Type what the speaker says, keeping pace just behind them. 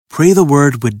Pray the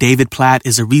Word with David Platt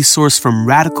is a resource from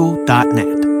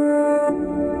radical.net.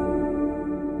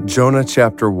 Jonah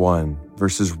chapter 1,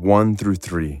 verses 1 through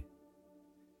 3.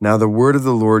 Now the word of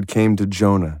the Lord came to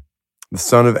Jonah, the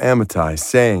son of Amittai,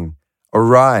 saying,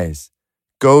 Arise,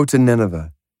 go to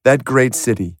Nineveh, that great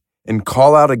city, and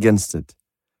call out against it,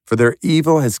 for their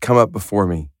evil has come up before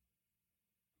me.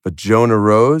 But Jonah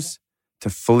rose to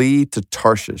flee to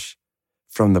Tarshish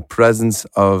from the presence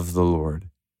of the Lord.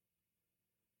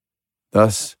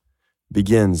 Thus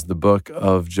begins the book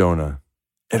of Jonah.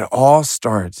 It all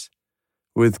starts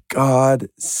with God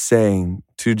saying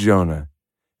to Jonah,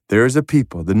 there is a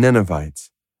people, the Ninevites,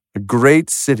 a great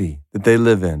city that they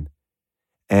live in,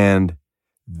 and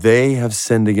they have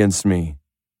sinned against me.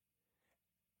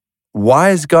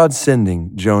 Why is God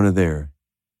sending Jonah there?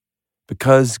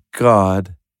 Because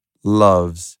God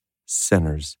loves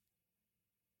sinners.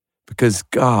 Because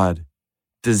God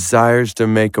desires to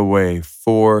make a way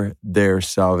for their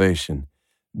salvation.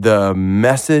 The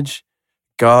message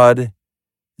God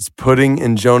is putting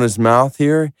in Jonah's mouth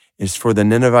here is for the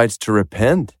Ninevites to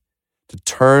repent, to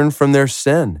turn from their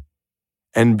sin,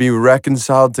 and be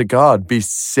reconciled to God, be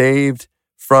saved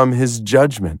from his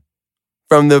judgment.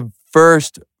 From the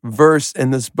first verse in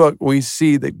this book, we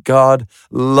see that God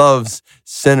loves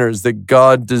sinners, that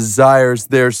God desires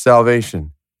their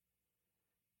salvation.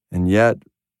 And yet,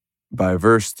 by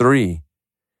verse 3,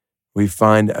 we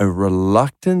find a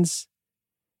reluctance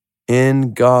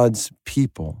in God's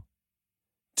people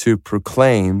to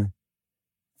proclaim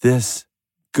this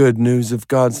good news of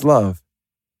God's love.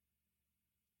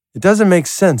 It doesn't make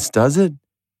sense, does it?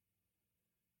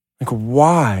 Like,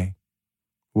 why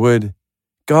would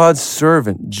God's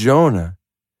servant Jonah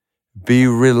be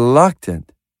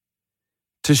reluctant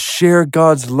to share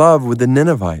God's love with the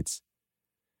Ninevites?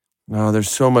 Now,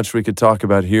 there's so much we could talk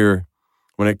about here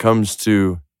when it comes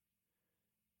to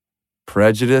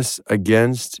prejudice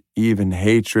against, even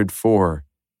hatred for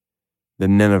the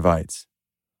Ninevites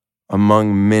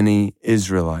among many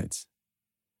Israelites.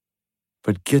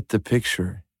 But get the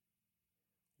picture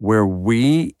where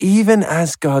we, even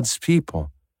as God's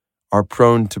people, are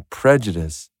prone to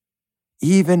prejudice,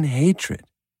 even hatred.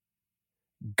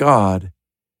 God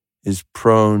is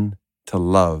prone to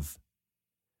love.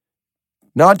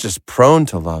 Not just prone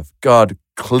to love, God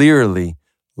clearly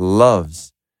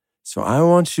loves. So I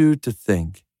want you to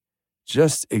think,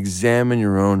 just examine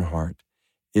your own heart.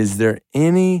 Is there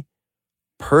any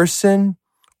person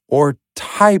or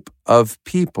type of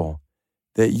people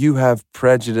that you have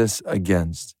prejudice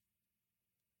against,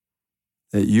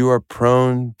 that you are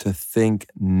prone to think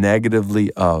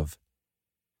negatively of?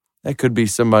 That could be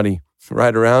somebody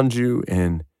right around you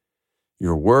in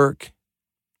your work,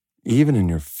 even in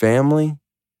your family,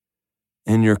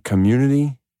 in your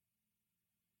community,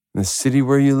 in the city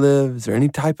where you live. Is there any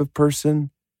type of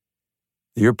person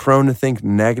that you're prone to think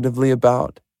negatively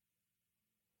about?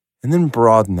 And then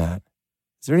broaden that.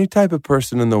 Is there any type of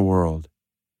person in the world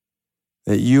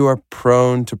that you are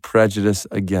prone to prejudice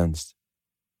against?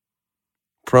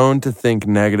 Prone to think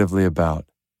negatively about?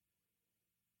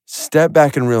 Step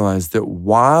back and realize that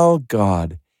while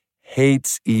God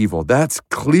hates evil, that's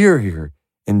clear here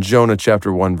in Jonah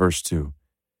chapter 1, verse 2.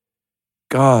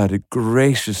 God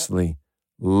graciously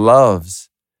loves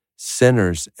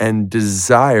sinners and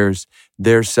desires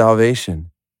their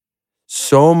salvation.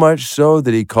 So much so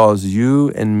that he calls you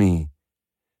and me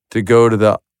to go to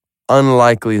the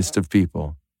unlikeliest of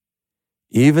people,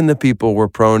 even the people we're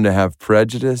prone to have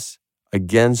prejudice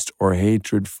against or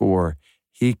hatred for.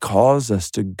 He calls us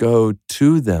to go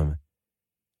to them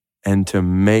and to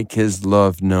make his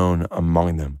love known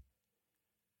among them.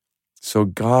 So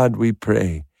God, we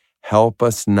pray, help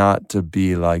us not to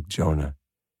be like Jonah.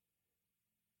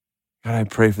 God, I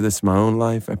pray for this in my own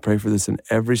life. I pray for this in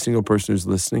every single person who's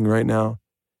listening right now.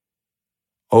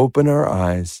 Open our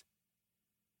eyes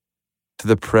to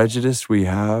the prejudice we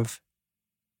have.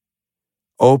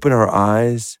 Open our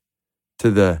eyes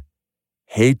to the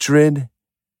hatred,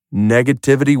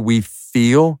 negativity we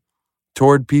feel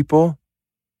toward people,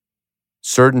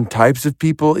 certain types of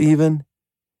people even.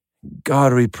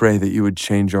 God, we pray that you would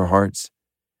change our hearts,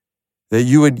 that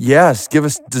you would, yes, give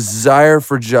us desire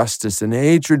for justice and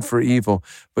hatred for evil.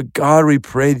 But God, we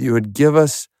pray that you would give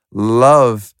us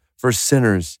love for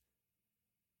sinners.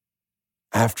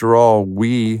 After all,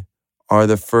 we are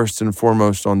the first and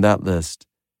foremost on that list,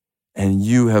 and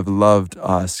you have loved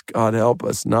us. God, help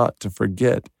us not to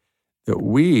forget that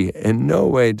we in no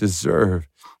way deserve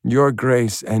your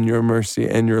grace and your mercy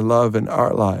and your love in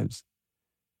our lives.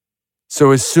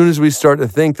 So as soon as we start to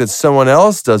think that someone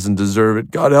else doesn't deserve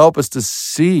it, God, help us to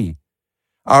see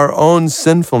our own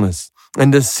sinfulness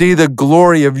and to see the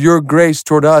glory of your grace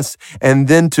toward us, and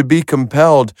then to be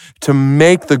compelled to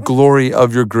make the glory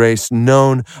of your grace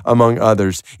known among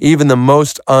others, even the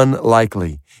most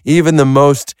unlikely, even the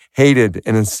most hated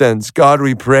in a sense. God,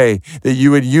 we pray that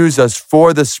you would use us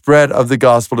for the spread of the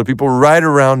gospel to people right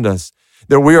around us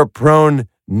that we are prone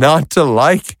not to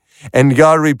like. And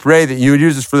God, we pray that you would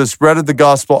use us for the spread of the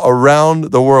gospel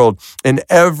around the world, in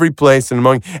every place and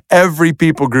among every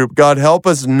people group. God, help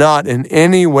us not in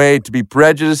any way to be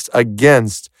prejudiced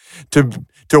against,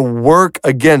 to work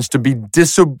against, to be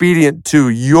disobedient to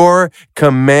your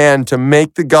command to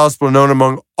make the gospel known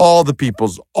among all the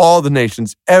peoples, all the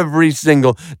nations, every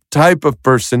single type of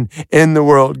person in the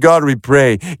world. God, we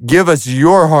pray, give us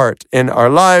your heart in our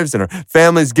lives and our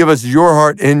families. Give us your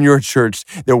heart in your church,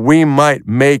 that we might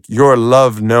make your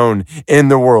love known in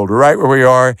the world, right where we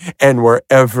are and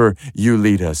wherever you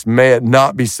lead us. May it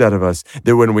not be said of us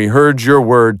that when we heard your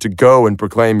word to go and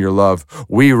proclaim your love,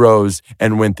 we rose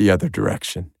and went the other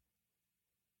direction.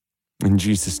 In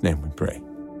Jesus' name we pray.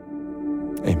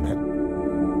 Amen.